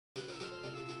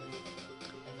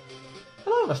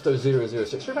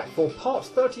Masto006. We're back for part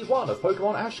 31 of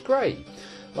Pokemon AshGray.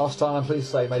 Last time, I'm pleased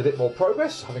to say, made a bit more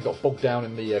progress, having got bogged down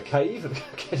in the cave and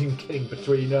getting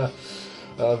between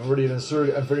Viridian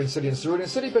City and Cerulean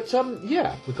City. But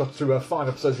yeah, we got through 5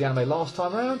 episodes of the anime last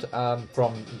time around,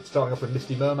 from starting off with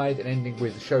Misty Mermaid and ending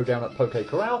with the showdown at Poké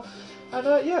Corral.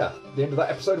 And yeah, at the end of that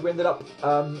episode, we ended up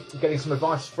getting some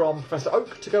advice from Professor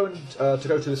Oak to go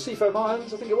to the Seafoam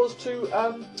Islands, I think it was, to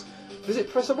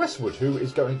visit Professor Westwood, who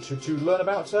is going to learn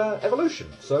about evolution.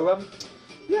 So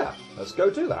yeah, let's go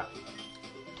do that.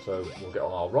 So we'll get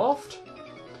on our raft.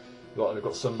 We've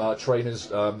got some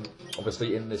trainers,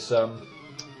 obviously in this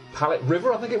Pallet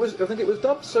River, I think it was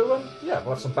dubbed. So yeah,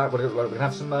 we'll have some we're going to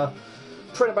have some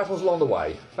trainer battles along the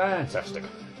way. Fantastic.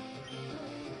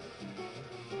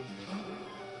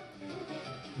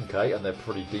 Okay, and they're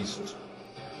pretty decent.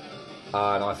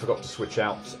 And I forgot to switch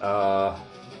out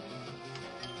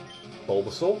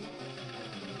Bulbasaur.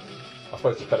 I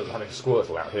suppose it's better than having a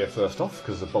Squirtle out here first off,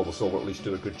 because the Bulbasaur will at least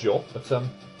do a good job. But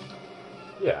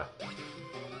yeah.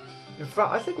 In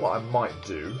fact, I think what I might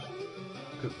do...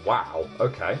 Wow,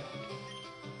 okay.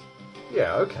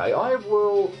 Yeah, okay,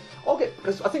 I'll get...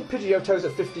 Because I think Pidgeotto's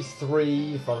at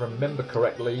 53, if I remember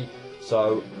correctly.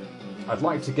 So, I'd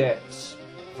like to get...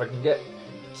 If I can get...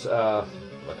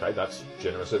 okay, that's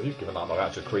generous of you, given that I'm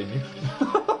about to cream you.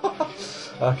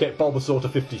 Get Bulbasaur to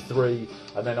 53,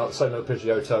 and then I'll same with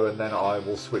Pidgeotto, and then I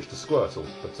will switch to Squirtle.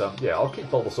 But yeah, I'll keep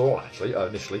Bulbasaur on, actually,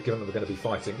 initially, given that we're going to be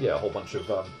fighting, yeah, a whole bunch of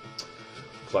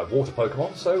like water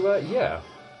Pokemon. So yeah,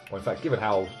 well, in fact, given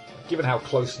how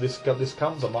close this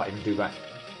comes, I might even do that.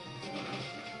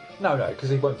 No,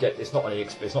 because he won't get. It's not an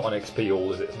XP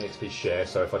all, is it? It's an XP share.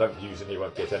 So if I don't use him, he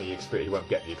won't get any XP. He won't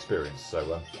get the experience.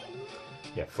 So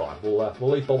yeah, fine. We'll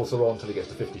leave Bulbasaur on until he gets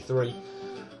to 53.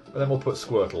 And then we'll put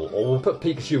Squirtle, or we'll put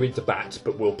Pikachu into bat,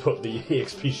 but we'll put the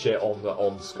EXP share on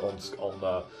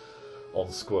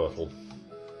Squirtle.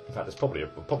 In fact, we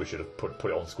probably should have put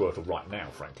it on Squirtle right now,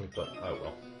 frankly. But oh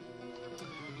well.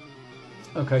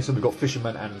 Okay, so we've got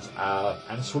fishermen and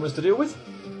swimmers to deal with.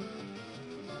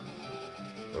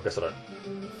 I guess I don't.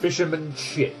 Fisherman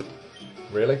Chip,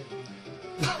 really?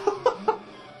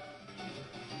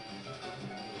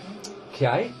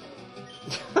 Okay.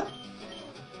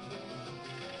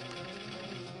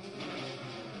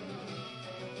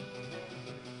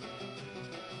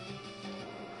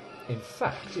 In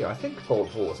fact, yeah, I think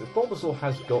Bulbasaur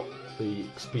has got the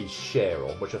XP share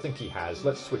on, which I think he has.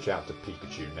 Let's switch out to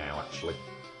Pikachu now, actually.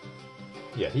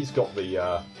 Yeah, he's got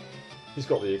the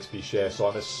XP share, so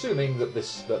I'm assuming that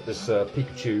this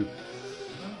Pikachu,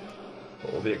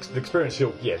 or the experience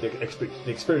the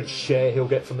experience share he'll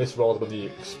get from this, rather than the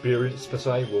experience per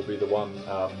se, will be the one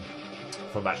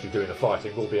from actually doing the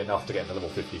fighting, will be enough to get into level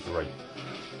 53.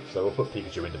 So we'll put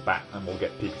Pikachu into bat, and we'll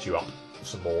get Pikachu up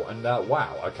some more. And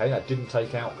wow, okay, that didn't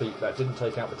take out the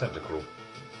Tentacruel.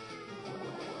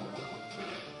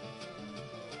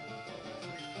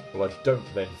 Well, I don't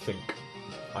then think...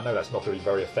 I know that's not going to be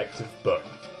very effective, but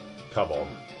come on,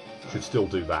 should still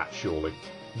do that, surely.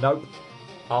 Nope,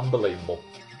 unbelievable.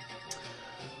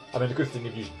 I mean, the good thing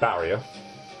you've used Barrier,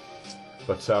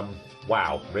 but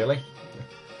wow, really?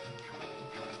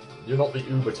 You're not the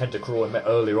Uber Tentacruel I met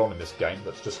earlier on in this game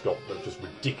that's just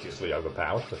ridiculously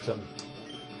overpowered, but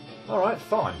alright,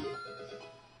 fine.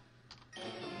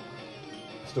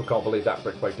 Still can't believe that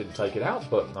Brick Break didn't take it out,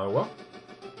 but oh well.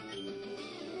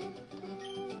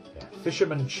 Yeah,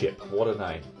 Fisherman Chip, what a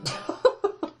name.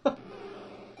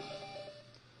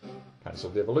 Cancel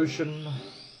the evolution.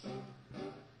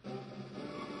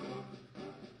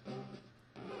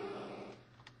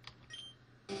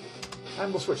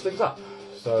 And we'll switch things up.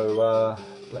 So,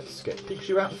 let's get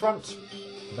Pikachu out in front.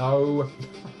 No.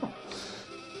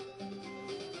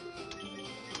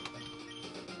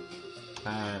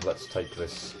 And let's take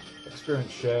this experience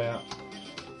share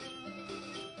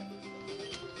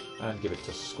and give it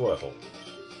to Squirtle.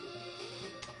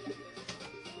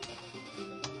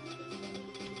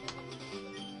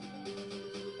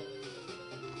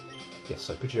 Yes,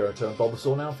 so Pidgeotto and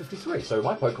Bulbasaur now 53. So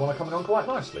my Pokemon are coming on quite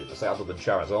nicely. I say other than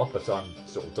Charizard, but I'm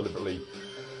sort of deliberately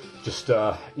just,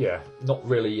 yeah, not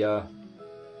really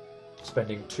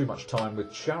spending too much time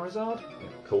with Charizard. Yeah,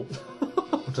 cool.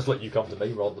 I'll just let you come to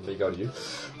me rather than me go to you.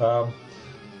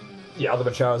 Yeah, other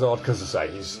than Charizard, because as I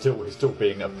say, he's still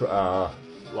being a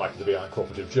likely to be an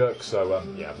uncooperative jerk. So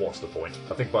yeah, what's the point?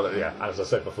 I think as I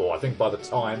said before, I think by the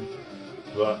time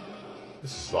that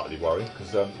this is slightly worrying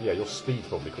because yeah, your speed's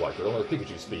probably quite good. Although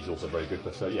Pikachu's speed's also very good,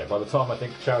 but yeah, by the time I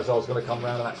think Charizard's going to come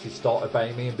around and actually start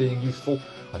obeying me and being useful,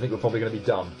 I think we're probably going to be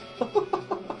done.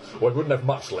 Well, we wouldn't have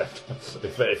much left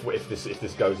if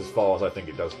this goes as far as I think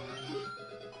it does.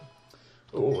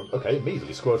 Oh, okay,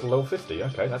 immediately Squirtle level 50.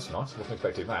 Okay, that's nice. Wasn't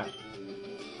expecting that.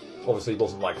 Obviously, it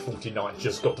wasn't like 49,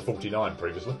 just got to 49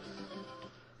 previously.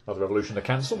 Another evolution to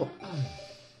cancel.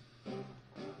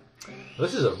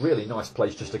 This is a really nice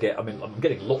place just to get. I mean, I'm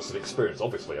getting lots of experience,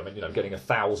 obviously. I mean, you know, getting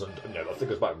 1,000. You know, I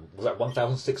think it was about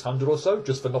 1,600 or so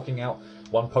just for knocking out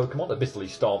one Pokemon. Admittedly,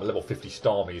 level 50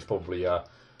 Starmie is probably,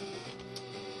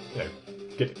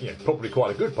 probably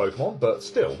quite a good Pokemon, but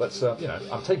still, that's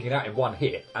I'm taking it out in one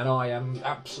hit, and I am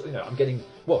absolutely, I'm getting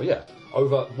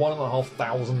over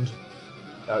 1,500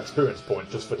 experience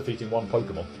points just for defeating one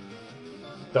Pokemon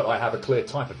that I have a clear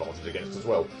type advantage against as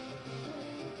well.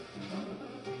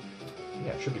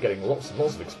 Yeah, should be getting lots and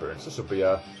lots of experience. This would be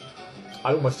I'm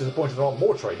almost disappointed there aren't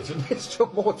more traders in this.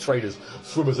 Still more traders,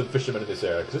 swimmers, and fishermen in this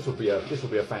area, because this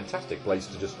would be a fantastic place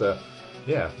to just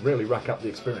really rack up the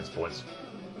experience points.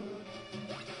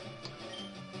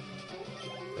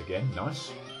 Again,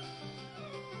 nice.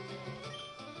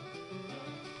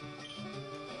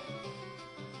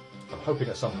 I'm hoping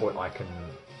at some point I can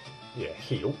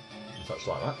heal. Such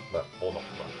like that, but or not,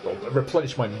 or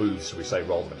replenish my moves, should we say,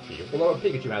 rather than heal. Although a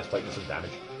Pikachu has taken some damage.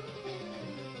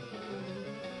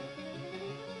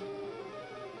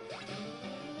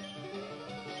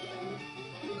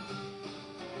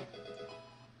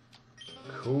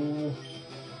 Cool.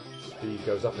 Speed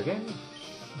goes up again.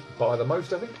 By the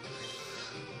most, I think.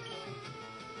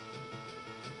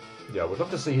 Yeah, we'd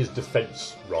love to see his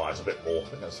defence rise a bit more. I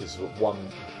think that's his one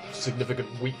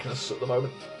significant weakness at the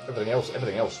moment.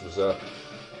 Everything else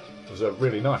was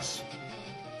really nice.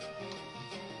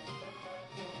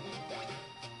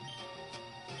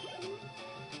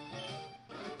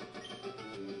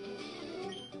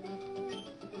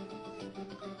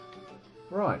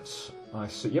 Right, I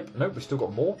see. Yep, nope, we've still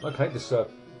got more. Okay, this.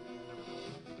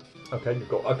 Okay, you've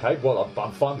got. Okay, well,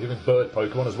 I'm fine with giving bird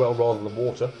Pokemon as well rather than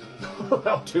water.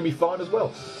 That'll do me fine as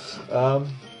well.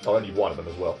 Only one of them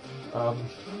as well.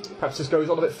 Perhaps this goes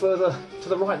on a bit further to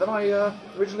the right than I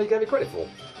originally gave it credit for.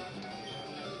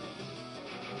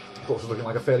 Of course, it's looking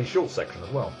like a fairly short section as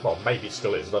well. Well, maybe it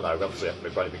still is, I don't know. Obviously,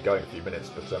 we've only been going a few minutes,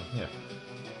 but yeah.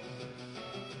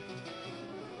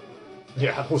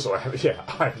 Yeah, also, I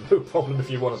have no problem if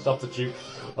you want to substitute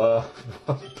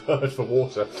bird for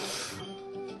water.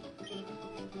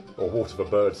 Or water for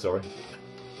bird, sorry.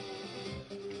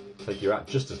 Take you out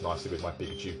just as nicely with my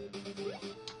Pikachu.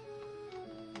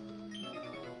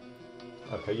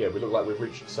 Okay, yeah, we look like we've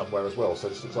reached somewhere as well, so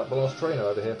this looks like the last trainer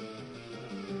over here.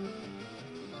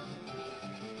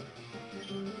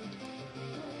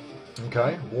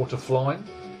 Okay, water flying.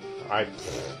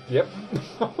 Yep.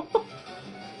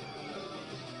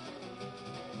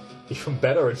 Even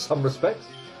better in some respects.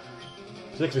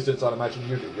 Particularly since I'd imagine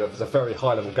there's a very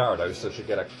high level Gyarados, so should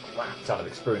get a crap ton of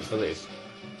experience for this.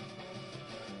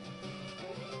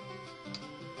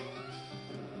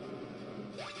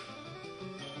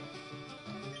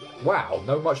 Wow,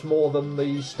 no much more than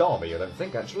the Starmie, I don't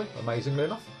think, actually, amazingly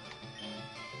enough.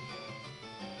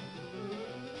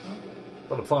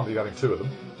 But I'm fine with you having two of them,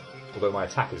 although my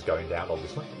attack is going down,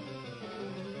 obviously.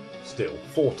 Still,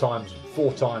 four times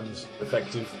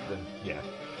effective, then yeah.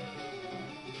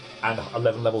 And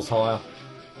 11 levels higher.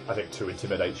 I think 2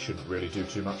 Intimidate shouldn't really do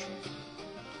too much.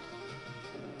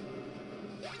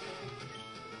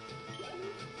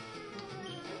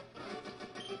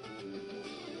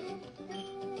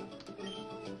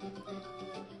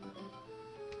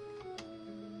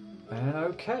 And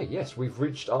okay, yes, we've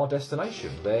reached our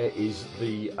destination. There is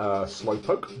the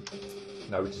Slowpoke.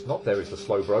 No, it is not. There is the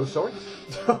Slowbro, sorry.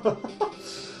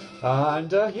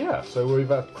 And yeah, so we've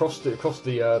crossed the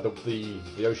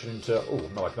ocean into. Oh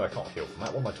no, I can't heal from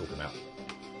that. What am I talking about?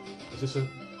 Is this a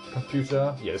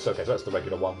computer? Yeah, it's okay. So that's the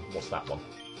regular one. What's that one?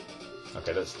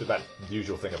 Okay, that's that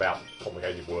usual thing about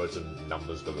complicated words and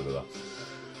numbers. Blah blah blah.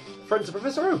 Friends of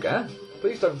Professor Oak, eh?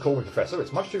 Please don't call me Professor.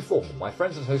 It's much too formal. My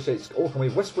friends and associates all call me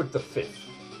Westwood the Fifth.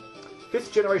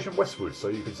 5th generation Westwood. So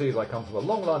you can see that I come from a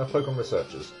long line of Pokemon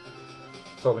researchers.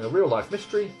 Solving a real-life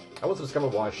mystery, I want to discover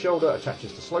why a shoulder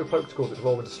attaches to Slowpoke to cause it to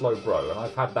evolve into Slowbro, and I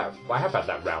have had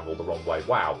that round all the wrong way.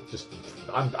 Wow,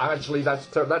 I'm actually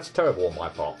that's terrible on my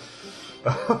part.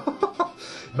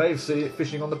 May have seen it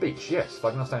fishing on the beach. Yes, if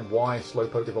I can understand why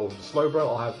Slowpoke evolved into Slowbro,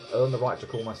 I'll have earned the right to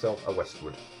call myself a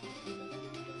Westwood.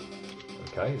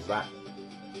 Okay, is that?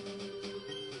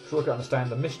 Sure, I can understand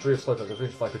the mystery of Slowpoke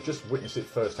if I could just witness it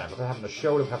firsthand, but having a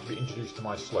shoulder would have to be introduced to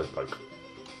my Slowpoke.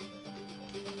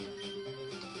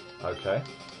 Okay.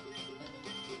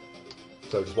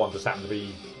 So does one just happen to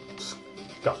be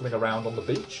scuttling around on the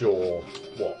beach, or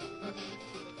what?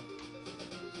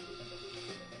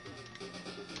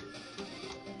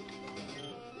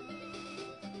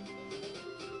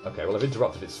 Okay, well I've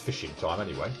interrupted its fishing time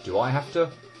anyway. Do I have to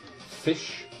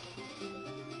fish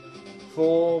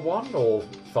for one, or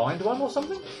find one, or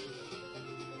something?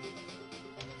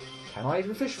 Can I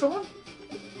even fish for one?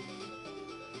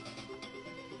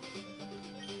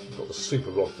 We've got the super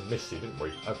rod from Misty, didn't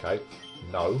we? Okay.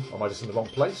 No. Am I just in the wrong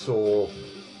place, or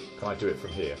can I do it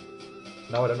from here?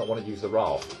 No, I do not want to use the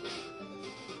raft.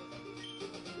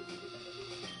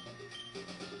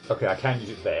 Okay, I can use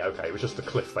it there. Okay, it was just the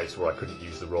cliff face where I couldn't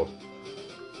use the rod.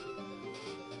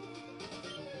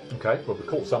 Okay, well we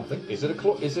caught something. Is it a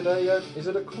claw? Is it a?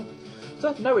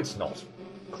 No, it's not.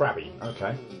 Crabby.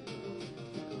 Okay.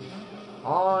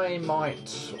 I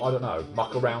might, I don't know,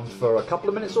 muck around for a couple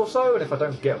of minutes or so, and if I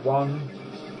don't get one,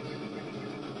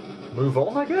 move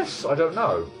on, I guess? I don't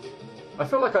know. I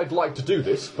feel like I'd like to do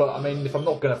this, but I mean, if I'm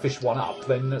not going to fish one up,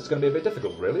 then it's going to be a bit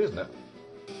difficult, really, isn't it?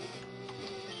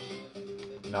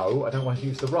 No, I don't want to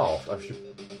use the raft. I should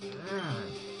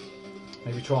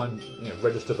maybe try and, you know,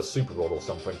 register the super rod or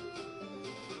something.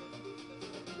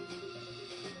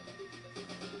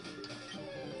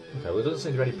 Okay, well, there doesn't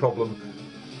seem to be any problem.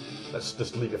 Let's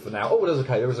just leave it for now. Oh, there's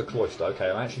okay. There is a cloister. Okay,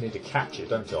 I actually need to catch it,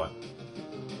 don't I?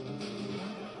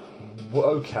 Well,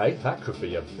 okay, that could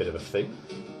be a bit of a thing.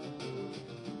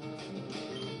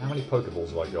 How many Pokeballs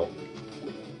have I got?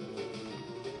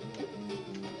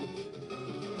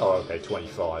 Oh, okay,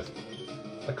 25.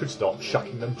 I could start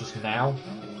chucking them just now.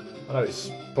 I know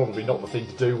it's probably not the thing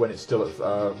to do when it's still at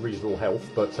reasonable health,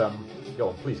 but go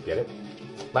on, please get it.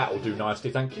 That'll do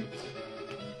nicely, thank you.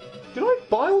 Did I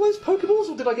buy all those Pokeballs,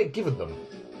 or did I get given them?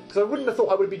 Because I wouldn't have thought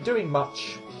I would be doing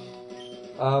much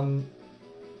a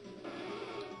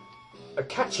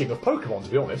catching of Pokemon, to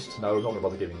be honest. No, I'm not going to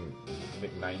bother giving him a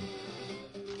nickname.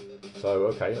 So,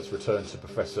 okay, let's return to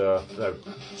Professor... No,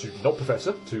 not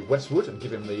Professor, to Westwood and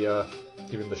give him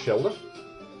the shoulder.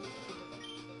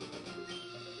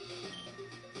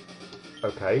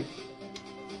 Okay.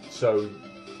 So,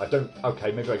 I don't...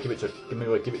 Okay, maybe I give it to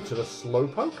the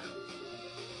Slowpoke?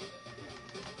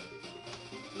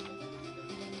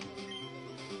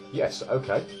 Yes,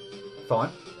 okay. Fine.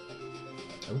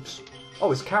 Oops.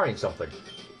 Oh, it's carrying something.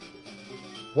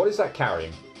 What is that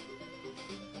carrying?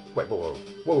 Wait, whoa.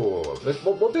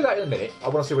 We'll do that in a minute. I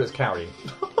want to see what it's carrying.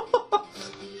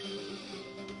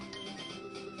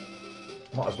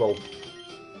 Might as well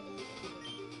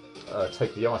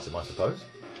take the item, I suppose.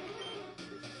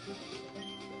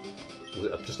 Was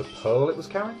it just a pearl it was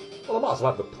carrying? Well, I might as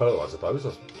well have the pearl, I suppose.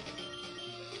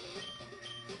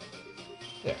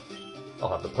 Yeah. I'll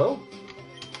have the pearl.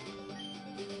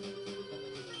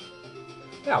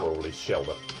 Now we'll release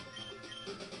Shelder.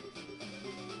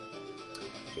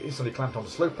 It instantly clamped onto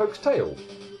Slowpoke's tail.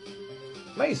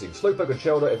 Amazing! Slowpoke and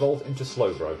Shelder evolved into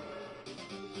Slowbro.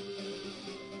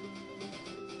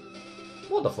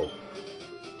 Wonderful.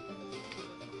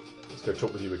 Let's go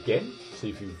talk with you again. See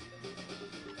if you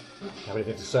have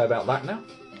anything to say about that now.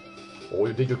 Or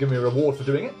indeed you'll give me a reward for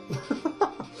doing it.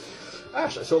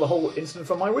 Ash, I saw the whole incident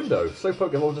from my window.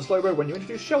 Slowpoke evolved into Slowbro when you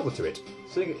introduced Shelder to it.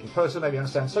 Seeing it in person made me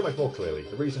understand so much more clearly.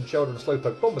 The reason Shelder and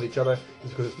Slowpoke bond with each other is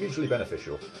because it's mutually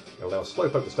beneficial. It allows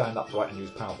Slowpoke to stand upright and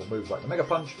use powerful moves like the Mega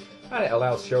Punch, and it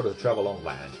allows Shelder to travel on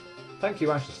land. Thank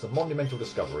you, Ash, it's a monumental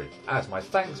discovery. As my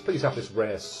thanks, please have this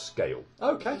rare scale.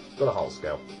 Okay, got a heart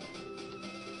scale.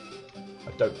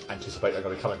 I don't anticipate I'm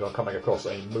going to be coming across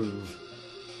a move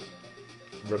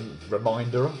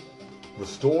reminder,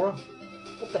 restorer.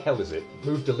 What the hell is it?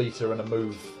 Move deleter and a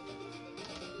move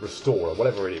restorer,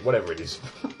 whatever it is.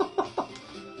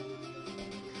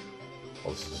 Oh,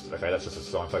 this is just, okay, that's just a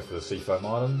signpost for the Seafoam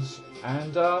Islands.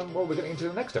 And, well, we're getting into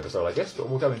the next episode, I guess, but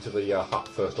we'll go into the hut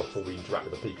first off before we interact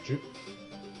with the Pikachu.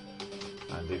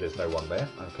 And there's no one there,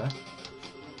 okay.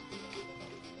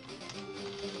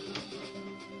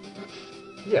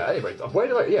 Yeah, anyway, where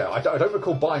did I don't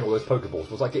recall buying all those Pokeballs.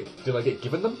 Did I get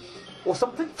given them? Or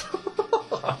something?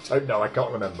 I don't know, I can't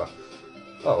remember.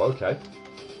 Oh, okay.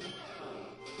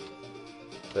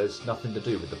 There's nothing to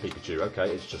do with the Pikachu. Okay,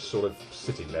 it's just sort of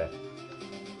sitting there.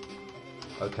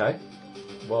 Okay.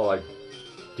 Well, I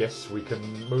guess we can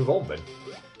move on then.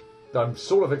 I'm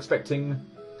sort of expecting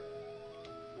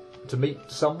to meet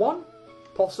someone,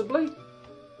 possibly?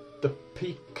 The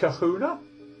Pi-Kahuna?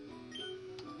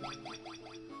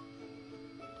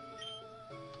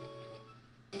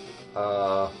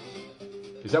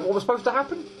 Is that what was supposed to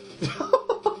happen?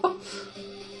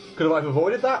 Could I have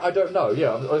avoided that? I don't know.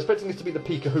 Yeah, I'm expecting this to be the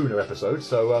Pi-Kahuna episode.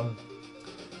 So,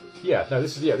 yeah, no,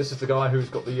 this is the guy who's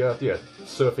got the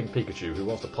surfing Pikachu who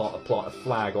wants to plant a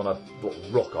flag on a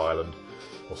rock island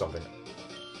or something.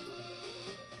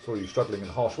 Saw you struggling in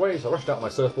harsh ways. I rushed out on my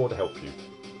surfboard to help you.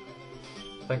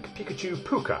 Thank Pikachu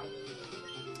Puka.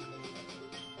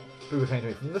 Puka came to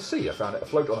me from the sea. I found it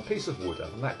afloat on a piece of wood,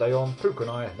 and from that day on, Puka and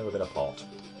I have never been apart.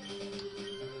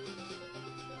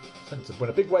 Since when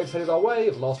a big wave's headed our way,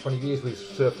 over the last 20 years we've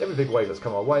surfed every big wave that's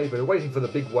come our way, but we're waiting for the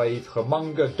big wave,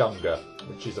 Humunga Dunga,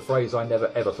 which is a phrase I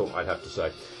never ever thought I'd have to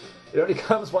say. It only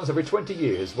comes once every 20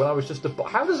 years, when I was just a...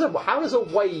 How does a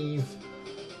wave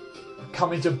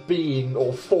come into being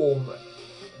or form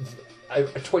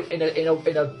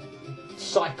in a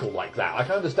cycle like that? I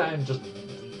can understand just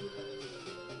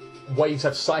waves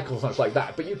have cycles and such like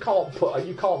that, but you can't put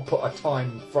a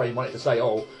time frame on it to say,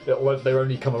 oh, they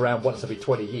only come around once every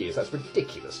 20 years. That's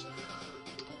ridiculous.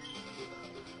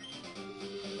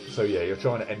 So yeah, you're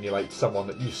trying to emulate someone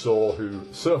that you saw who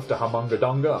surfed a Humunga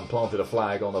Dunga and planted a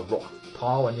flag on a rock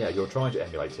pile, and yeah, you're trying to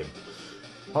emulate him.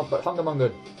 But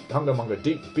Hungamunga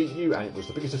beat you, and it was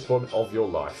the biggest disappointment of your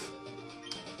life.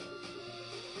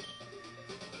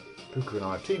 Puka and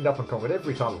I have teamed up and conquered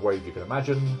every type of wave you can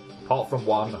imagine, apart from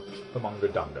one,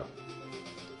 Humunga Dunga.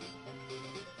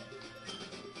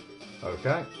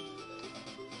 Okay.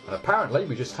 And apparently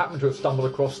we just happen to have stumbled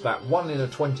across that 1 in a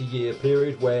 20-year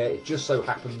period where it just so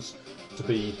happens to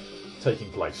be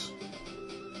taking place.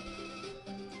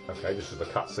 Okay, this is the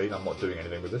cutscene, I'm not doing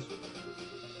anything with this.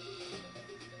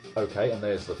 Okay, and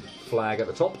there's the flag at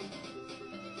the top.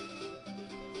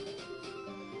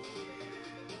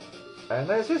 And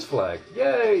there's his flag.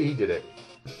 Yay, he did it.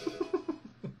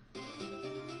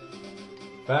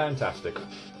 Fantastic.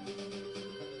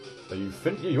 Are you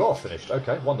you are finished.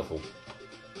 Okay, wonderful.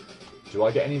 Do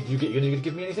I get any? You going to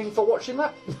give me anything for watching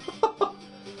that?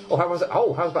 Oh, how was it?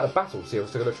 Oh, how's about a battle? See how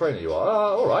good a trainer you are.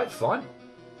 All right, fine.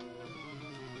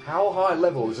 How high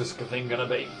level is this thing going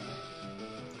to be?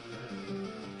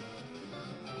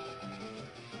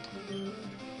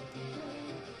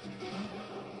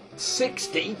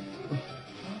 $60?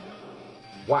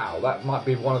 Wow, that might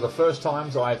be one of the first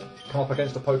times I've come up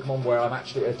against a Pokemon where I'm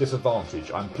actually at a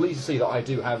disadvantage. I'm pleased to see that I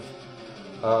do have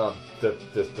the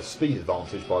speed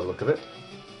advantage by the look of it.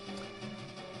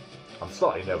 I'm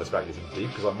slightly nervous about using Deep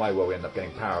because I may well end up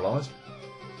getting paralysed.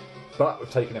 But we've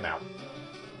taken him out.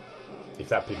 If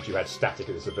that Pikachu had static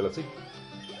at this ability.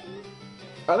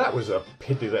 And that was a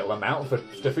piddly little amount for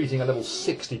defeating a level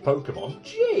 60 Pokemon.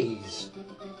 Jeez!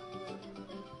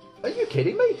 Are you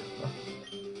kidding me?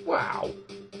 Wow.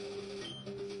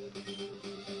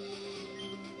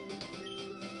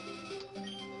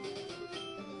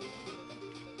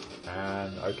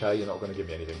 And, okay, you're not going to give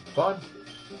me anything. Fine.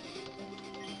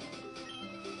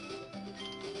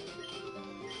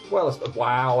 Well,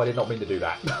 wow, I did not mean to do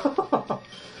that.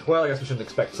 Well, I guess we shouldn't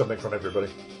expect something from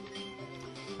everybody.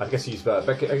 I guess he's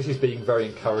being very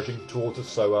encouraging towards us,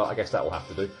 so I guess that will have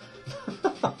to do.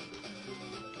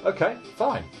 Okay,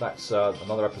 fine. That's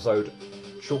another episode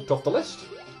chalked off the list.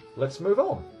 Let's move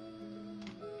on.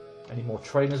 Any more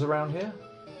trainers around here?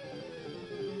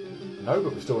 No,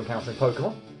 but we're still encountering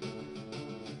Pokemon.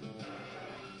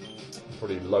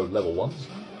 Pretty low level ones.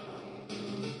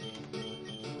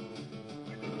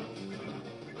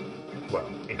 Well,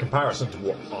 in comparison to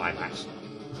what I'm at.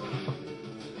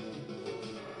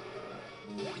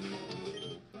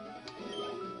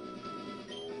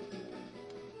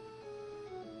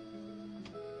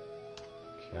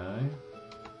 Okay.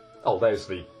 Oh, there's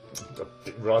the... I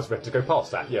didn't realise we had to go past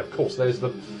that. Yeah, of course. There's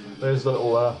the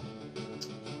little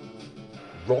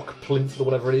rock plinth or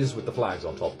whatever it is with the flags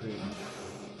on top.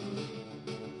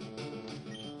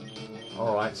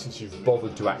 Alright, since you've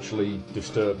bothered to actually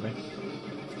disturb me,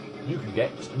 you can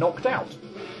get knocked out.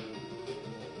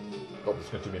 Not that it's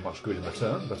going to do me much good in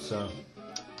return, but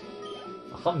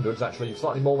 100's actually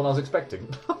slightly more than I was expecting.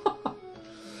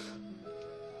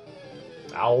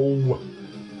 Ow!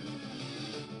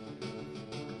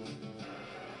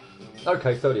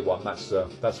 Okay, 31. That's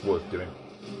worth doing.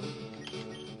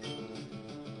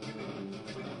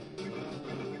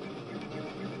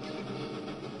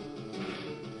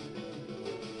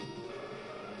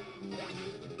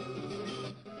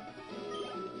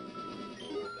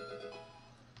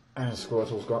 And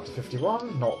Squirtle's got up to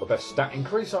 51. Not the best stat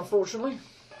increase, unfortunately.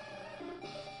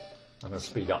 I'm going to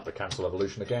speed up the cancel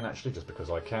evolution again, actually, just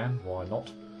because I can. Why not?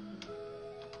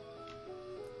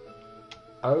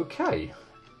 Okay.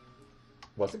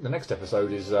 Well, I think the next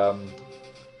episode is... Oh,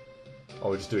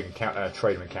 we're just doing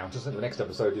trainer encounters. I think the next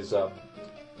episode is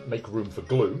make room for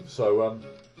Gloom. So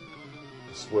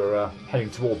we're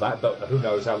heading toward that, but who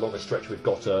knows how long a stretch we've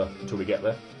got until we get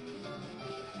there.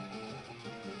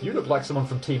 You look like someone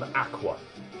from Team Aqua.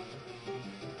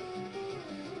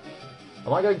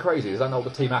 Am I going crazy? Is that not the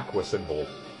Team Aqua symbol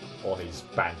on his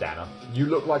bandana? You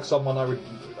look like someone I would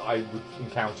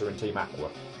encounter in Team Aqua.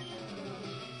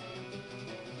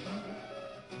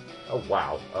 Oh,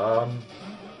 wow.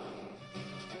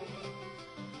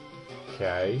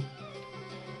 Okay.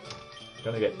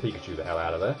 Gonna get Pikachu the hell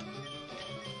out of there.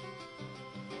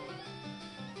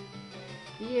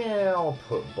 Yeah, I'll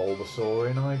put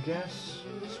Bulbasaur in, I guess.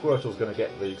 Squirtle's gonna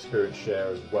get the experience share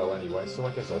as well anyway, so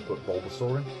I guess I'll put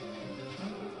Bulbasaur in.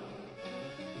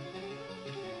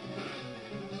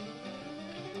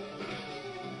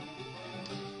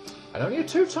 And only a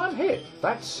 2-time hit.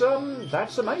 That's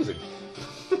amazing.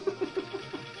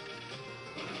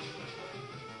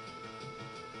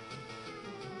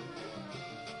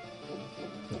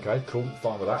 Okay, cool.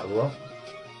 Fine with that as well.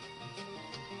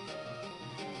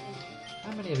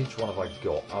 How many of each one have I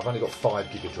got? I've only got 5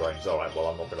 Giga Drains. Alright, well,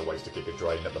 I'm not going to waste a Giga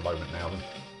Drain at the moment now.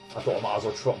 I thought I might as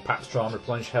well perhaps try and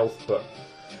replenish health, but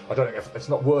I don't think it's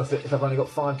not worth it if I've only got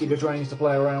 5 Giga Drains to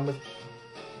play around with.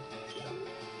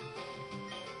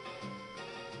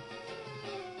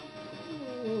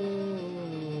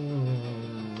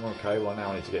 Okay, well,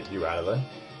 now I need to get you out of there.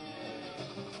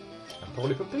 And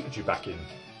probably put Pikachu back in.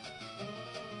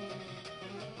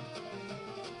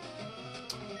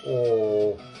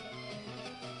 Or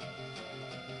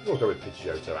we'll go with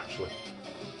Pidgeotto, actually.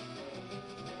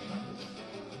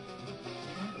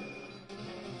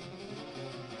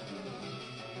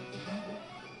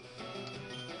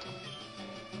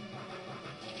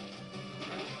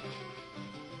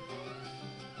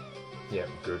 Yeah,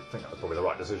 good. I think that was probably the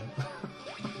right decision.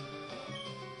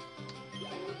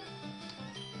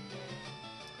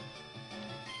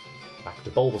 Back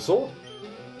to Bulbasaur.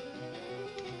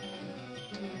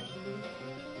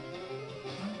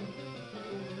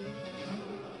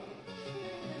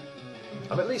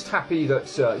 I'm at least happy that,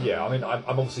 yeah, I mean, I'm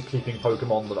obviously keeping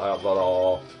Pokemon that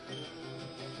are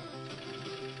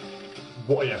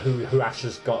what, you know, who Ash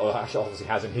has got, or Ash obviously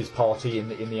has in his party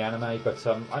in the anime, but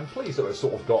I'm pleased that we've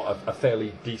sort of got a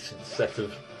fairly decent set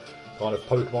of kind of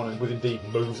Pokemon, and with indeed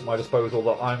moves at my disposal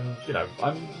that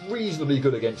I'm reasonably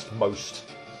good against most,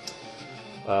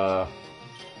 Pokemon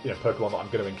that I'm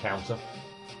going to encounter.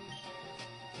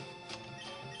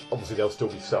 Obviously, there'll still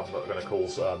be some that are going to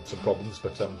cause some problems,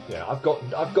 but yeah, I've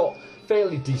got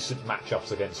fairly decent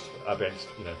matchups against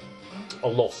a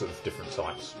lot of different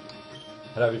types.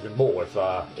 I'd have even more if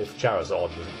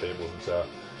Charizard wasn't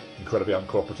incredibly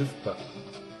uncooperative. But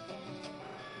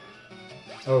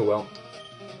oh well.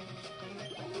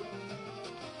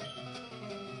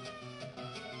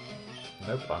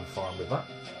 Nope, I'm fine with that.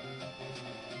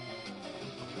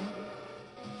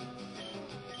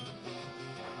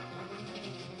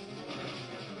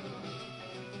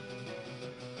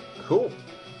 Cool.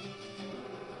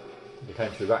 We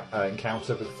came through that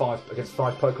encounter with against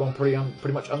five Pokemon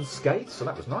pretty much unscathed, so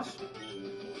that was nice.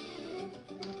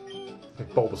 I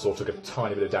think Bulbasaur took a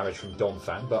tiny bit of damage from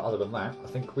Donphan, but other than that, I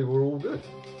think we were all good.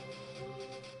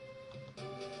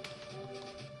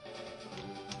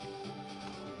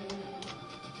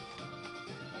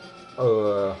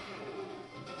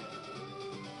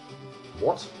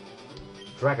 What?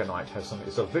 Dragonite has something.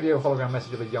 It's a video hologram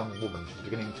message of a young woman. She's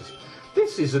beginning to...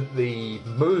 This isn't the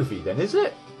movie then, is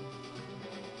it?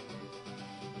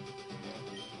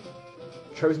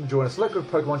 Chosen to join a select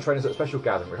group of Pokemon trainers at a special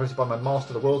gathering. We're hosted by my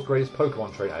master, the world's greatest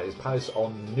Pokemon trainer, at his palace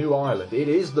on New Island. It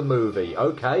is the movie.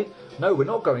 Okay. No, we're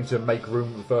not going to make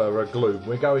room for Gloom.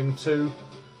 We're going to...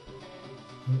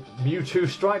 Mewtwo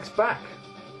Strikes Back.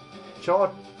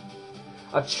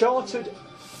 A chartered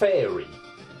fairy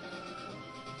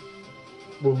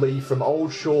will leave from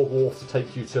Old Shore Wharf to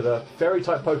take you to the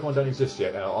fairy-type Pokemon don't exist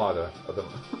yet now, either of them.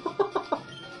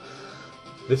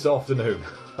 This afternoon.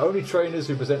 Only trainers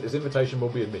who present this invitation will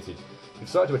be admitted. If you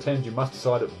decide to attend, you must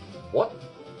decide at... What?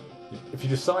 If you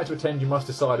decide to attend, you must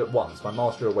decide at once. My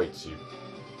master awaits you.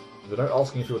 There's a note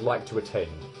asking if you would like to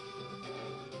attend.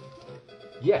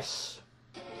 Yes.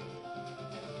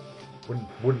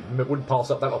 Wouldn't pass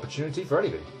up that opportunity for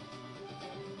anything.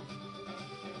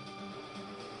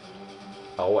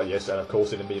 Oh, yes, and of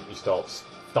course it immediately starts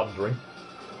thundering.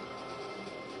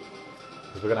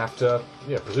 Because we're going to have to,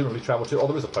 presumably travel to... Oh,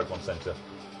 there is a Pokemon Centre.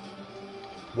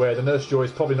 Where the Nurse Joy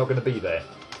is probably not going to be there.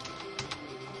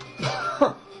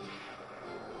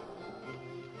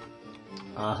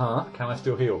 Uh-huh. Can I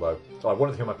still heal, though? Oh, I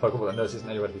wanted to heal my Pokemon, but the nurse isn't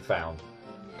anywhere to be found.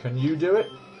 Can you do it?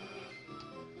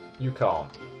 You can't.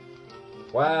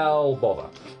 Well, bother.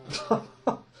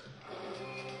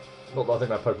 Not that I think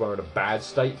my Pokemon are in a bad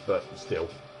state, but still.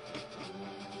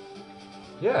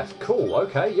 Yeah, cool.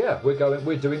 Okay, yeah,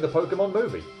 we're doing the Pokemon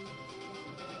movie.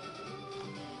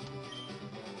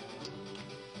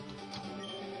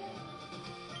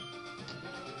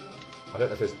 I don't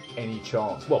know if there's any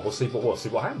chance. Well, we'll see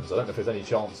what happens. I don't know if there's any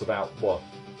chance about what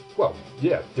Well,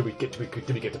 yeah. Did we get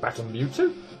to battle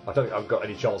Mewtwo? I don't think I've got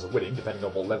any chance of winning, depending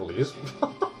on what level he is.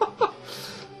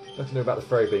 Nothing new about the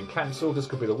ferry being cancelled. This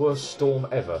could be the worst storm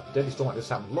ever. A deadly storm like this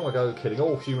happened long ago, killing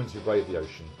all humans who braved the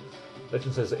ocean.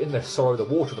 Legend says that in their sorrow, the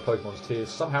water of the Pokemon's tears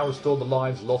somehow restored the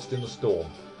lives lost in the storm.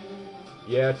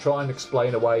 Yeah, try and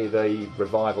explain away the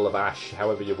revival of Ash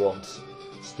however you want.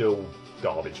 Still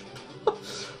garbage.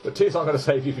 But tears aren't going to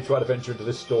save you if you try to venture into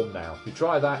this storm now. If you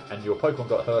try that and your Pokemon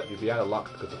got hurt, you'll be out of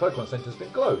luck because the Pokemon Centre has been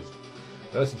closed.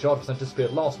 The nurse in charge of the centre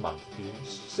disappeared last month. If you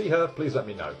see her, please let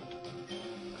me know.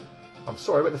 I'm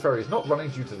sorry, but the ferry is not running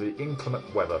due to the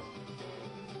inclement weather.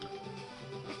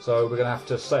 So we're going to have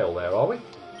to sail there, are we?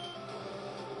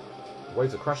 The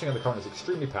waves are crashing and the current is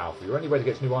extremely powerful. Your only way to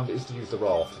get to New Island is to use the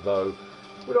raft, though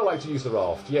would I like to use the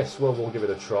raft? Yes, well, we'll give it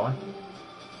a try.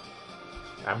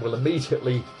 And we'll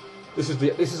immediately... This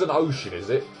is an ocean, is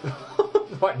it?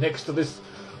 Right next to this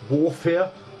wharf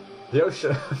here. The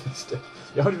ocean...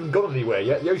 You haven't even gone anywhere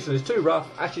yet. The ocean is too rough.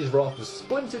 Ash's raft was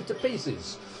splintered to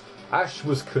pieces. Ash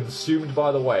was consumed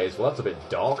by the waves. Well, that's a bit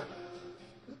dark.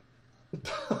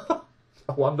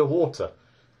 Underwater.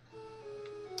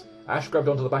 Ash grabbed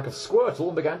onto the back of Squirtle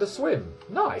and began to swim.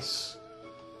 Nice.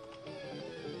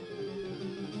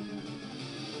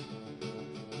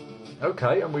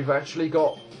 Okay, and we've actually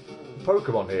got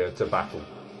Pokemon here to battle,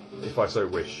 if I so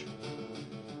wish.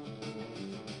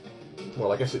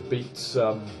 Well, I guess it beats,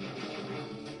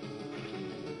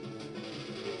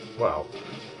 well,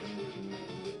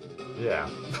 yeah.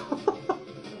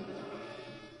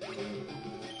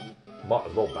 Might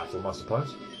as well battle them, I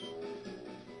suppose.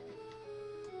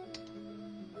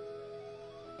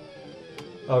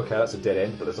 Okay, that's a dead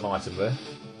end, but there's an item there.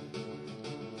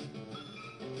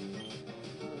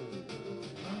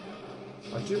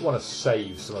 I do want to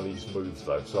save some of these moves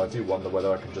though, so I do wonder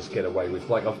whether I can just get away with,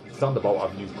 like, Thunderbolt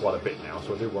I've used quite a bit now,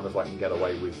 so I do wonder if I can get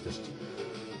away with just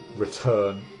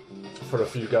return for a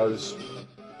few goes.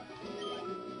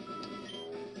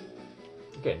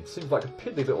 Again, seems like a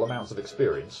piddly little amounts of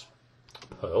experience.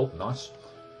 Pearl, nice.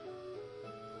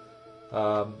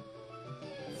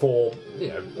 For, you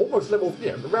know, almost level,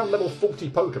 you know, around level 40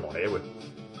 Pokemon here. Okay,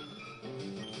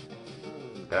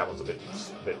 that one's a bit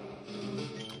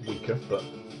weaker, but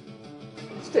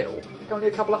still, only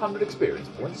a couple of hundred experience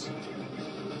points.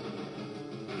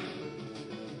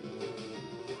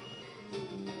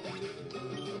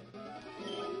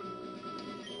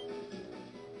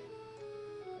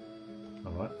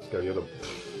 Alright, let's go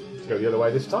the other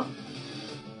way this time.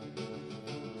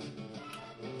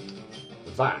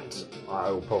 That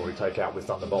I'll probably take out with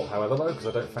Thunderbolt, however, though, because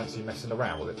I don't fancy messing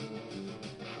around with it.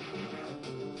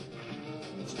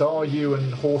 Staryu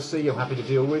and Horsey I'm happy to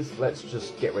deal with. Let's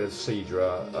just get rid of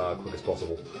Seadra quick as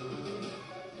possible.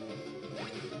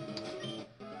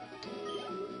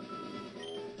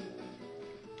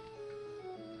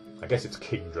 I guess it's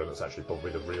Kingdra that's actually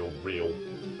probably the real...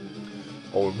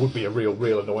 Or it would be a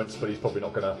real annoyance, but he's probably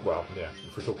not going to... Well, yeah,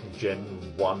 if we're talking Gen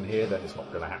 1 here, then it's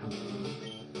not going to happen.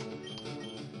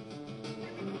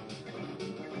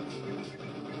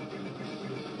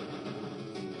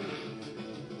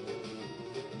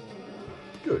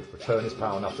 Good. Return his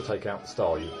power enough to take out the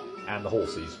Staryu and the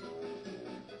Horsies.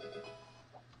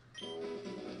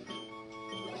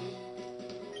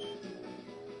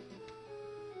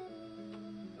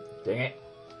 Dang it.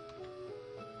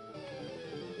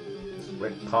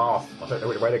 Red path. I don't know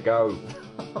which way to go.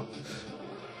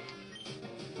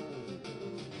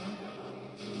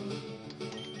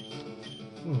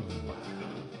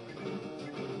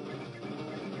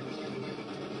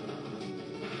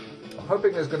 I'm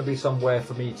hoping there's going to be somewhere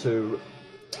for me to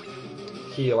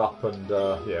heal up and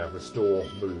yeah, restore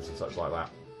moves and such like that.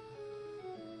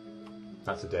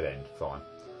 That's a dead end. Fine.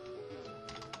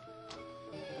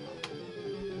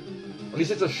 At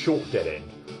least it's a short dead end.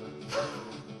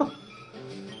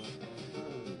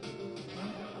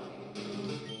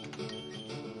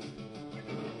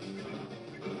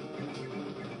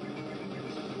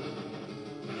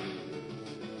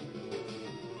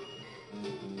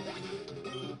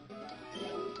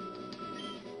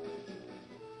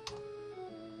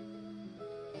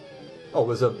 Oh,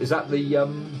 there's a... Is that the...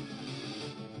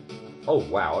 Oh,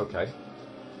 wow, okay.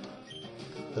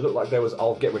 It looked like there was...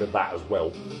 I'll get rid of that as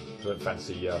well. I don't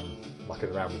fancy mucking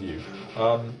around with you.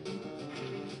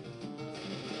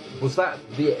 Was that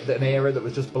an area that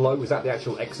was just below? Was that the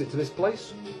actual exit to this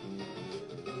place?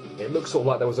 It looks sort of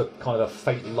like there was a kind of a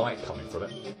faint light coming from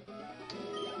it.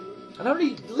 And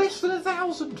only less than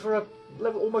 1,000 for a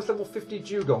level, almost level 50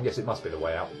 Dugong. Yes, it must be the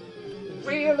way out.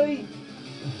 Really?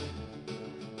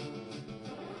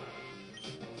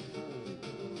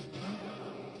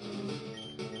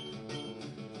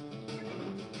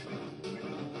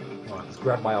 Let's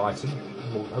grab my item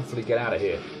and we'll hopefully get out of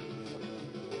here.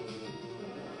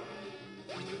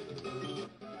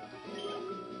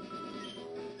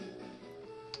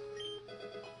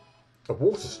 A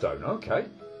water stone, okay.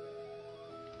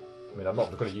 I mean, I'm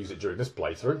not going to use it during this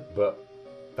playthrough, but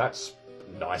that's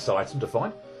a nice item to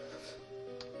find.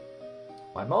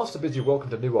 My master bids you welcome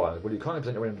to New Island. Will you kindly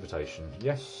present your invitation?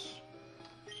 Yes.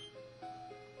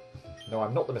 No,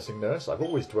 I'm not the missing nurse. I've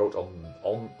always dwelt on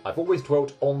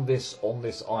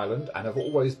this island, and have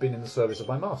always been in the service of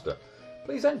my master.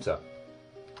 Please enter.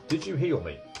 Did you heal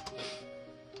me?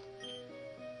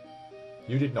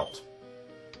 You did not.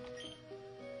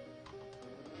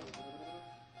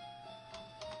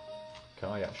 Can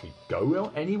I actually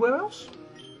go anywhere else?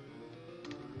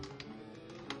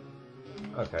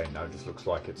 Okay, no, it just looks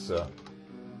like it's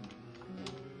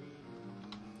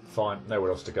fine.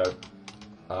 Nowhere else to go.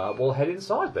 We'll head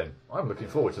inside then. I'm looking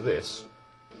forward to this.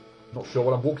 Not sure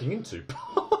what I'm walking into.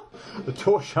 The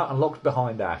door shut and locked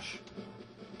behind Ash.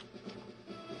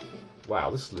 Wow,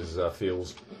 this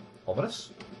feels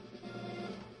ominous.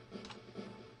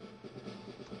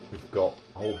 We've got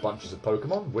whole bunches of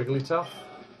Pokemon. Wigglytuff,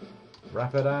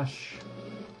 Rapidash,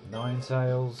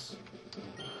 Ninetales,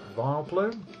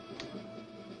 Vileplume,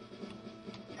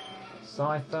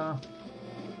 Scyther,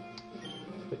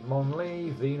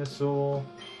 Hitmonlee, Venusaur,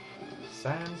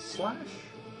 Sandslash?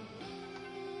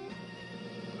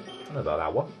 I don't know about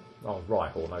that one. Oh,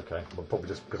 Rhyhorn, okay. Well, probably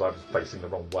just because I was facing the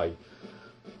wrong way.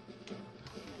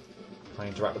 Can I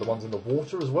interact with the ones in the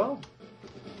water as well?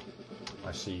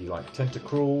 I see, like,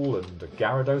 Tentacruel and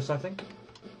Gyarados, I think.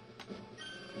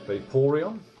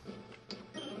 Vaporeon,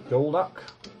 Golduck,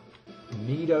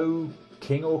 Nido,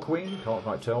 King or Queen, can't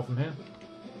quite tell from here.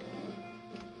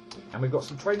 And we've got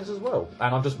some trainers as well.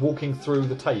 And I'm just walking through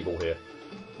the table here.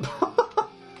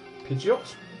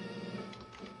 Pidgeot.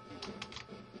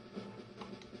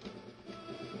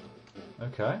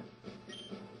 Okay.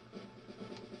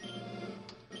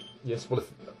 Yes, well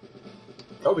if...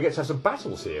 Oh, we get to have some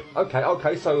battles here.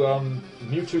 Okay, so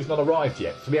Mewtwo's not arrived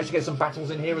yet. So we actually get some battles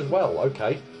in here as well.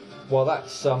 Okay. Well,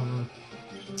 that's, Oh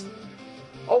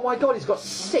my god, he's got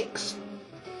 6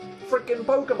 freaking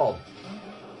Pokemon.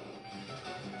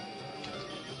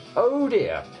 Oh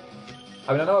dear.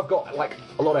 I mean, I know I've got, like,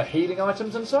 a lot of healing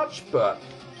items and such, but...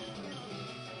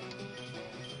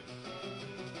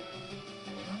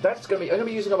 I'm going to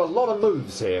be using up a lot of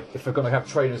moves here if we're going to have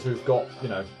trainers who've got, you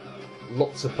know,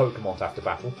 lots of Pokemon to have to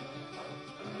battle.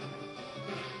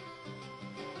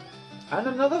 And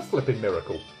another flipping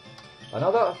miracle.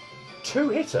 Another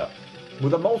 2-hitter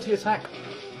with a multi-attack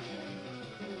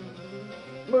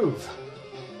move.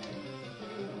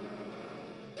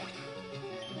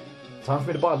 Time for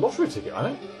me to buy a lottery ticket, I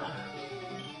think.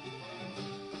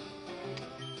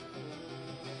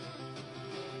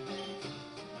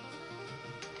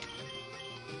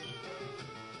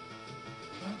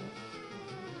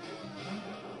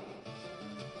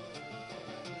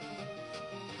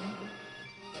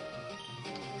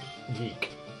 Yeek.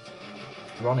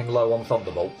 Running low on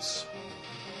Thunderbolts.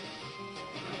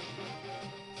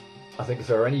 I think if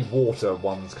there are any water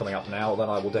ones coming up now, then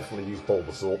I will definitely use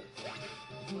Bulbasaur.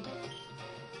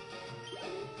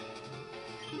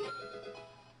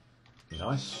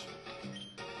 Nice.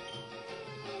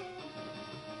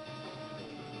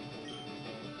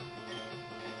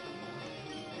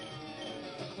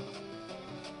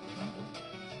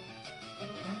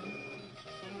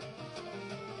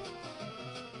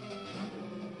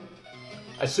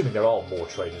 Assuming there are more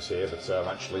trainers here that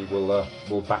actually will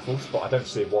battle, but I don't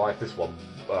see why this one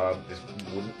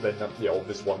wouldn't. Then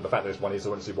this one, the fact that this one is, I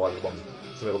don't see why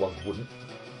some other ones wouldn't.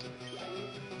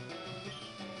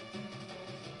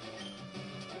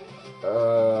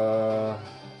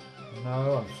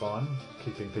 No, I'm fine.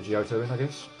 Keeping Pidgeotto in, I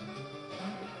guess.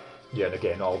 Yeah, and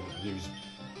again, I'll use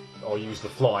the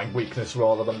flying weakness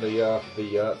rather than the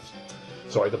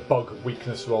bug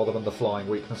weakness rather than the flying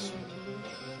weakness.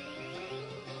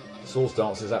 Swords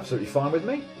Dance is absolutely fine with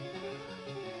me.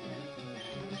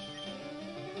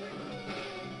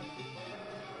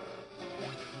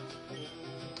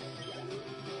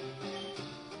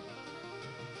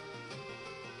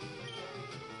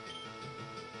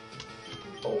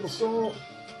 Bulbasaur.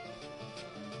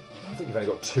 I think you've only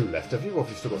got 2 left, have you? Or have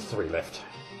you still got 3 left?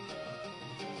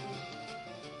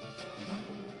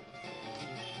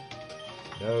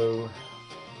 No.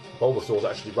 Bulbasaur's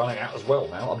actually running out as well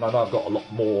now. I mean, I know I've got a lot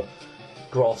more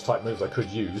grass-type moves I could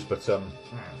use, but okay,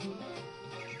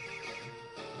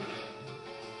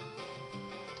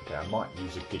 I might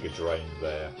use a Giga Drain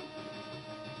there.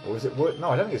 Or is it worth... No,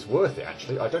 I don't think it's worth it,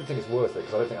 actually. I don't think it's worth it,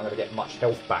 because I don't think I'm going to get much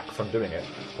health back from doing it.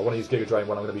 I want to use Giga Drain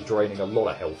when I'm going to be draining a lot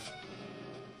of health.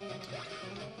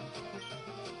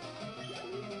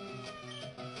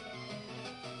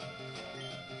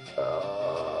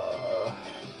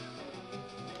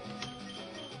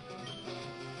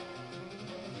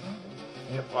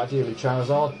 Yep, ideally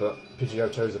Charizard, but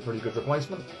Pidgeotto is a pretty good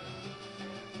replacement.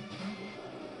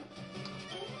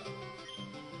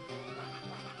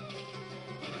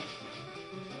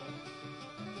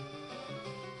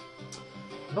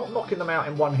 Not knocking them out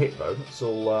in one hit, though. It's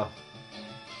all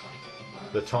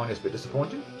the tiniest bit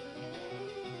disappointing.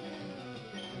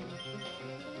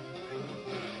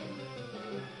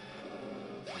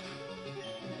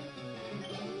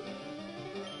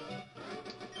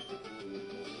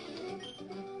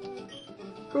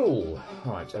 Cool.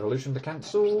 Right, evolution to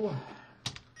cancel.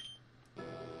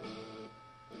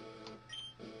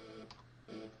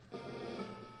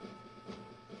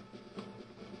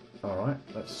 Alright,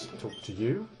 let's talk to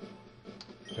you.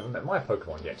 You haven't met my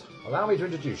Pokemon yet. Allow me to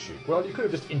introduce you. Well, you could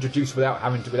have just introduced without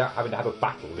having to have a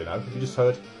battle, you know. If you just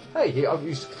heard, hey, I've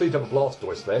used cleaned up a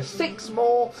Blastoise there. 6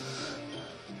 more!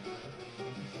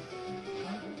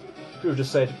 You could have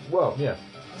just said, well, yeah,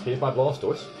 here's my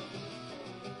Blastoise.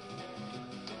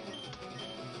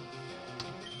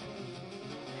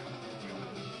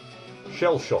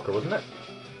 Shell Shocker, wasn't it?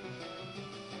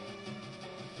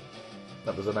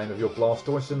 That was the name of your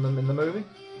Blastoise in the movie?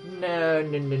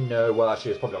 No. Well, actually,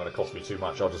 it's probably not going to cost me too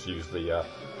much. I'll just use the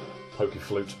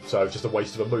Poke-Flute. So it's just a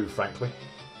waste of a move, frankly.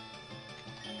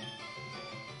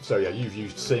 So yeah, you've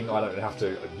used Sing. I don't have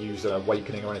to use an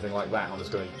Awakening or anything like that. I'm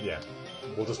just going to, yeah.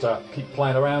 We'll just keep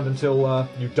playing around until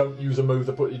you don't use a move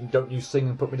that you don't use Sing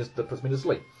and that puts me to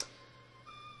sleep.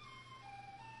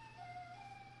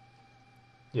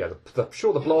 Yeah,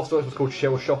 sure, the Blastoise was called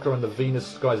Shell Shocker, and the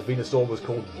guy's Venusaur was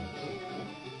called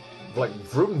like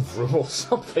Vroom Vroom or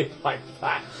something like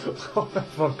that. I don't know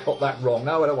if I've got that wrong.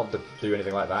 No, I don't want to do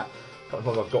anything like that. I can't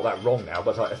remember if I've got that wrong now,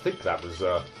 but I think that was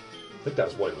I think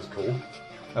that's what it was called.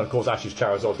 And of course, Ash's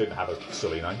Charizard didn't have a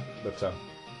silly name, but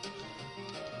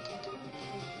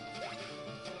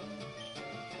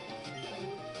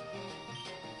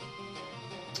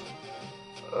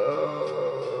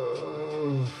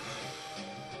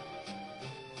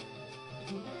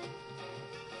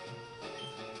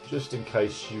just in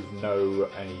case you know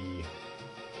any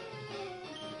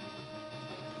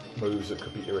moves that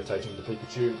could be irritating to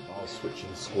Pikachu, I'll switch in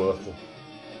Squirtle.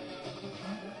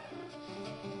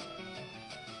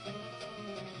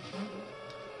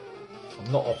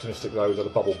 I'm not optimistic though that a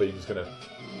Bubble Beam is going to...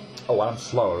 Oh, and I'm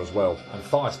slower as well. And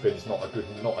Fire Spin is not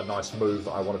a nice move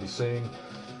that I want to be seeing.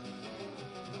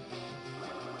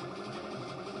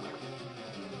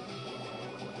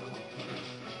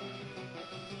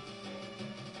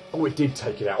 Oh, it did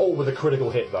take it out. Oh, with a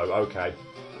critical hit, though. Okay.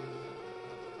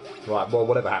 Right, well,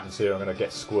 whatever happens here, I'm going to get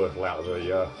Squirtle out of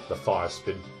the Fire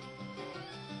Spin.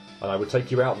 And I would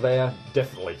take you out there,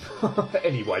 definitely.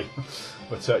 Anyway.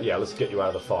 But, yeah, let's get you out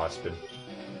of the Fire Spin.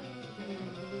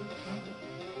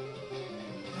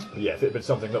 But yeah, if it had been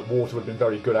something that Water would have been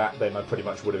very good at, then I pretty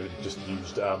much would have just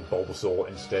used Bulbasaur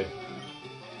instead.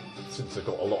 Since they've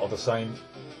got a lot of the same.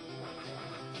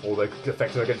 Or they're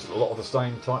effective against a lot of the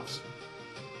same types.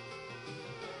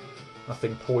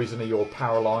 Nothing poisony or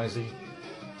paralysy.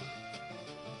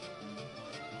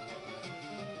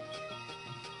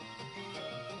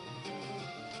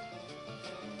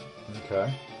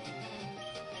 Okay.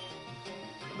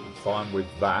 I'm fine with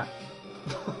that.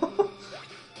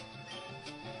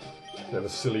 Bit of a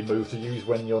silly move to use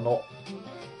when you're not.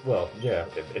 Well, yeah,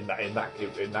 in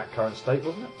that current state,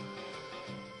 wasn't it?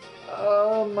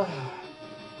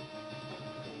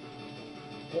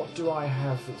 What do I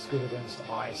have that's good against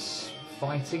ice?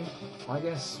 Fighting, I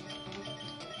guess.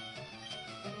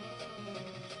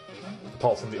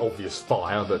 Apart from the obvious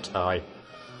fire that I'm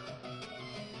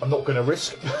not going to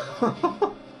risk.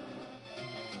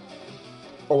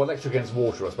 Oh, electric against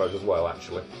water, I suppose, as well,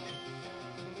 actually.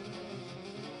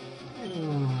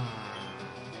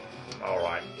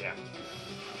 Alright, yeah.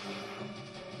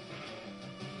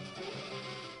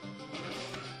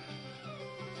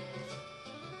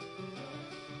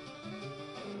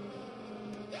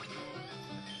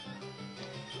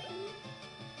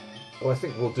 What I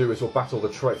think we'll do is we'll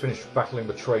finish battling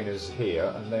the trainers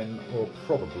here, and then we'll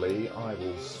probably I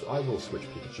will switch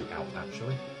Pikachu out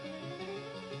actually.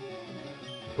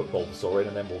 Put Bulbasaur in,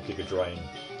 and then we'll Giga Drain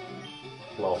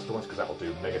Blastoise because that will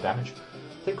do mega damage.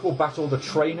 I think we'll battle the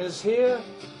trainers here,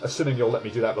 assuming you'll let me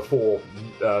do that before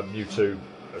Mewtwo,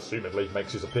 assumedly,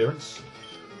 makes his appearance.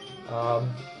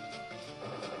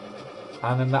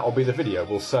 And then that'll be the video.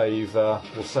 We'll save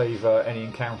any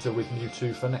encounter with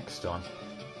Mewtwo for next time.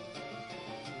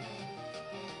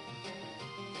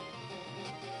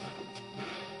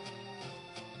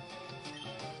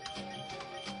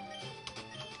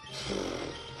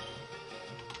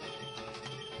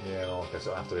 Yeah, well, I guess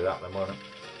I'll have to do that then, won't it?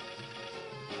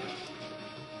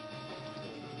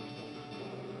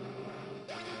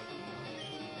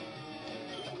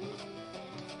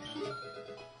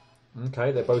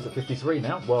 Okay, they're both at 53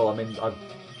 now. Well, I mean,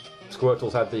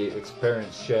 Squirtle's had the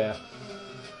experience share.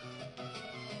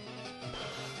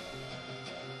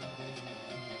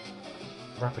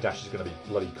 Rapidash is going to be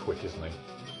bloody quick, isn't he?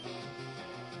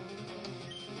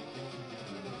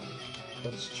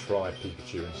 Let's try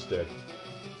Pikachu instead.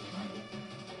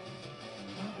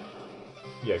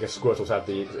 Yeah, I guess Squirtle's had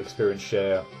the experience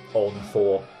share on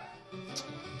for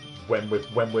when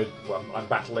I'm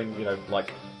battling, you know,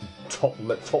 like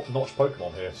top-notch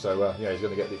Pokemon here. So yeah, he's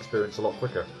going to get the experience a lot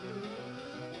quicker.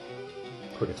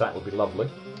 Quick attack would be lovely.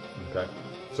 Okay,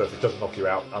 so if it doesn't knock you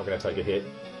out, I'm going to take a hit.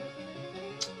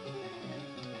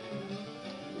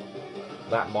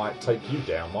 That might take you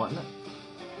down, mightn't it?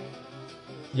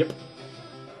 Yep.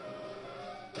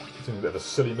 Seems a bit of a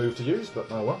silly move to use, but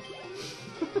oh well.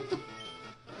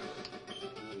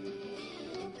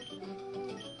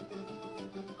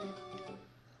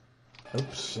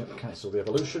 Oops, yep, cancel the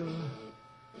evolution.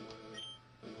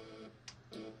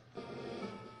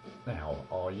 Now,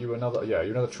 are you another? Yeah,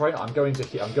 you're another trainer. I'm going to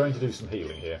do some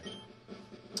healing here.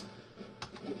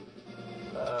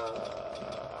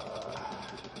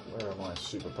 Where are my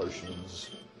super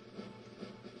potions?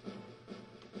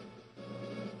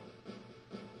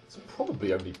 It's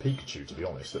probably only Pikachu, to be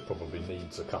honest, that probably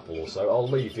needs a couple or so. I'll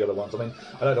leave the other ones. I mean,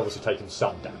 I know they've obviously taken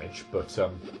some damage, but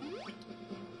I'll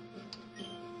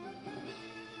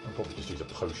probably just use a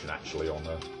potion actually on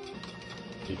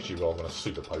Pikachu rather than a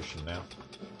super potion now.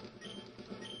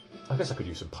 I guess I could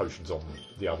use some potions on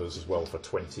the others as well for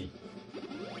 20.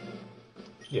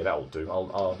 Yeah, that'll do.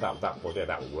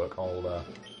 That will work. I'll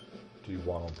do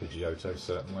one on Pidgeotto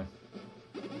certainly,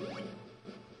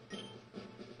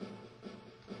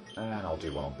 and I'll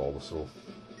do one on Bulbasaur.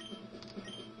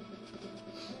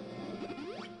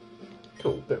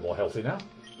 Cool, bit more healthy now.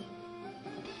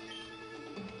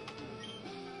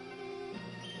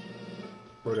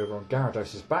 Right over on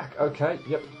Gyarados' back. Okay,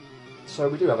 yep. So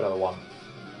we do have another one.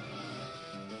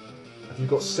 Have you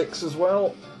got 6 as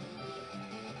well?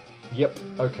 Yep,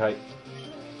 okay.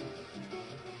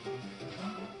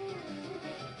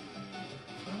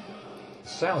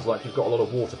 Sounds like you've got a lot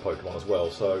of water Pokemon as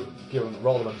well, so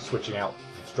rather than switching out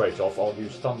straight off, I'll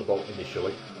use Thunderbolt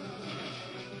initially.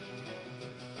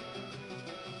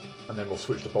 And then we'll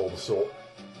switch to Bulbasaur.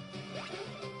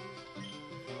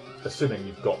 Assuming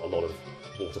you've got a lot of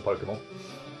water Pokemon.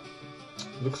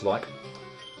 Looks like.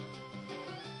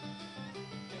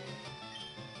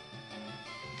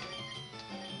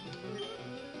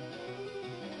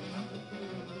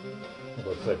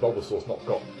 Although I'd say Bulbasaur's not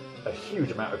got a huge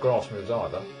amount of grass moves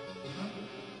either.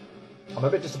 I'm a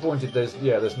bit disappointed. There's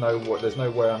no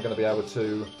way I'm going to be able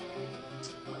to.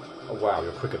 Oh wow,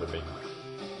 you're quicker than me.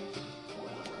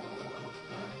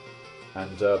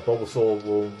 And Bulbasaur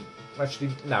will actually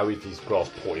no, if he's grass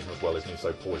poison as well, isn't he?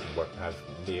 So poison won't have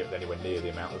anywhere near the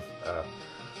amount of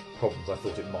problems I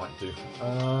thought it might do.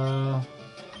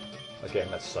 Again,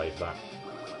 let's save that.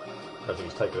 I don't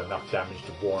think he's taken enough damage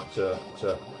to warrant to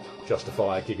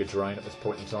justify a Giga Drain at this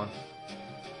point in time.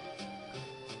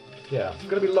 Yeah, I'm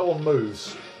going to be low on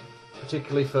moves,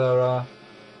 particularly for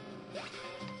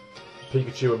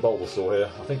Pikachu and Bulbasaur here.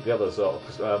 I think the others are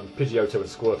Pidgeotto and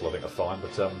Squirtle. I think are fine,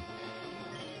 but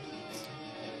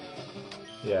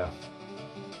yeah,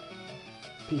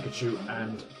 Pikachu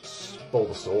and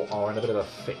Bulbasaur are in a bit of a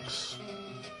fix.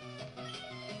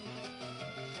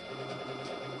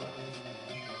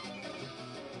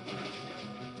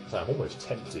 So I'm almost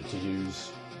tempted to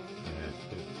use. Yeah,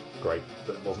 great,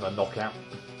 that wasn't a knockout.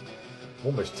 I'm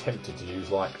almost tempted to use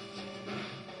like.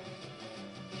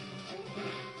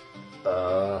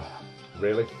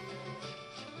 Really?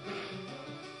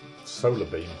 Solar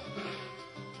Beam.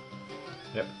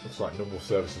 Yep, looks like normal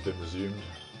service has been resumed.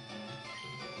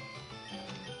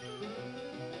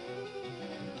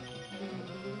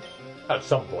 At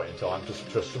some point in time, just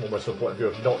almost from a point of view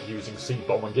of not using Seed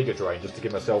Bomb and Giga Drain, just to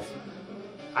give myself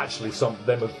actually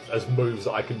them as moves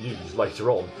that I can use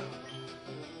later on.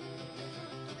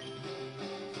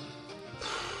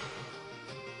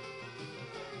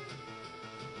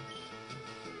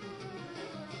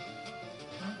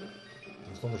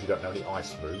 As long as you don't know any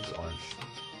ice moves, I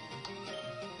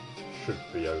should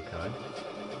be okay.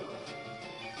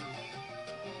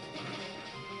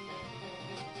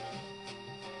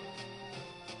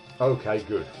 Okay,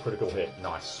 good. Critical hit.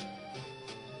 Nice.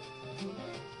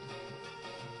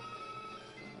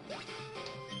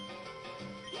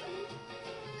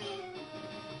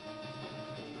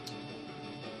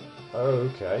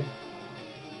 Okay.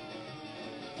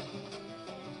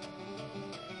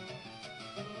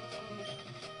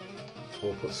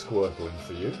 We'll put Squirtle in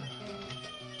for you.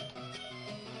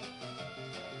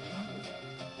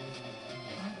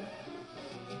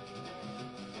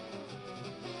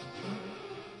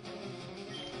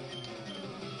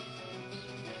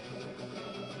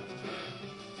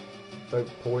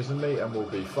 Don't poison me and we'll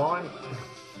be fine.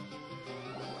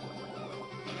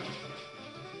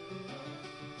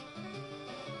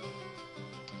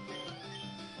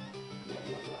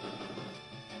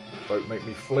 Don't make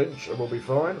me flinch and we'll be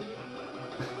fine.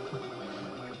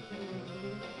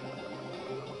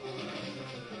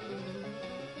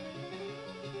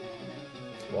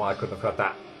 Why I couldn't have had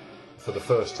that for the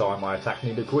first time I attacked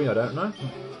Nidoqueen, I don't know.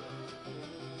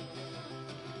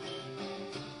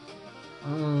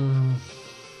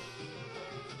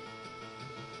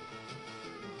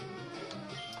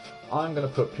 I'm going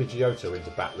to put Pidgeotto into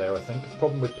bat there, I think. The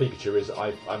problem with Pikachu is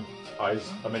I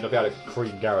mean, I'll be able to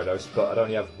cream Gyarados, but I'd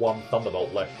only have one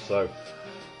Thunderbolt left, so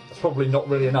that's probably not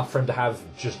really enough for him to have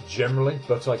just generally,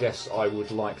 but I guess I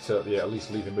would like to at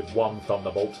least leave him with one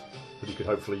Thunderbolt that he could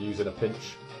hopefully use in a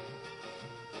pinch.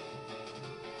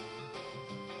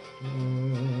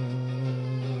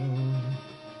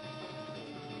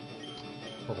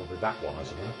 Probably that one, I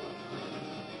suppose.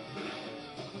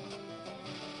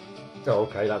 Oh,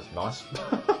 okay, that's nice.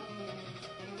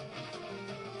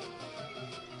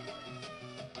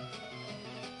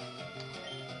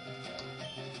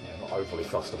 Yeah, not overly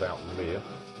fussed about Leer.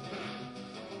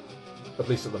 At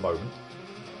least at the moment.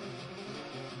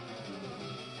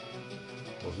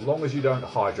 As long as you don't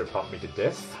Hydro Pump me to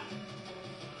death.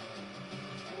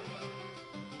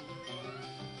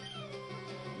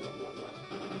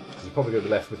 Because you're probably going to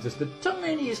be left with just the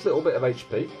tiniest little bit of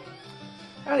HP.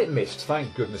 And it missed,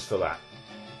 thank goodness for that.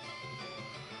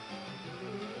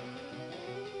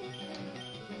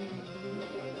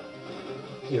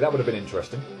 Yeah, that would have been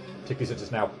interesting. Particularly since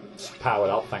it's now powered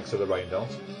up thanks to the rain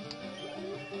dance.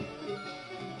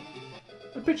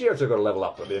 And Pidgeotto got a level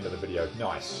up at the end of the video.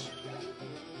 Nice.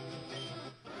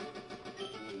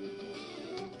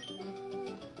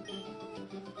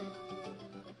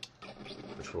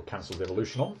 Which we'll cancel the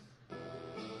evolution on.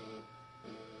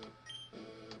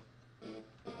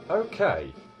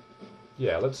 Okay,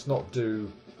 yeah, let's not do...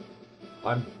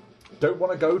 don't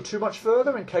want to go too much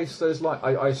further in case there's like...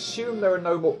 I assume there are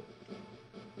no more...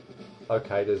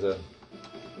 Okay, there's a...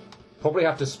 Probably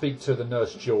have to speak to the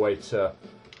Nurse Joy to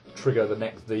trigger the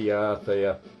next...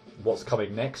 what's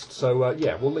coming next. So,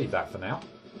 yeah, we'll leave that for now.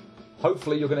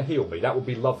 Hopefully you're going to heal me. That would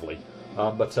be lovely.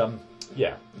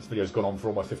 Yeah, this video's gone on for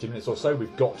almost 50 minutes or so.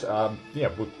 We've got...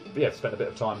 we've spent a bit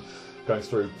of time going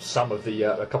through some of the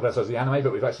a couple of episodes of the anime,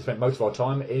 but we've actually spent most of our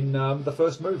time in the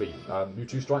first movie,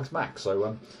 Mewtwo Strikes Back.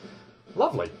 So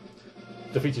lovely.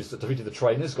 Defeated the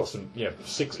trainers. Got some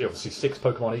six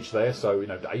Pokemon each there. So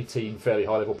 18 fairly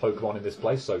high level Pokemon in this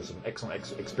place. So some excellent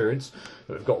experience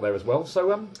that we've got there as well.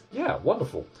 So yeah,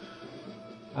 wonderful.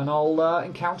 And I'll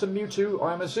encounter Mewtwo,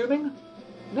 I'm assuming,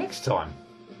 next time.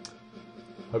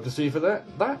 Hope to see you for that.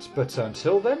 But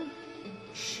until then,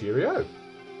 cheerio.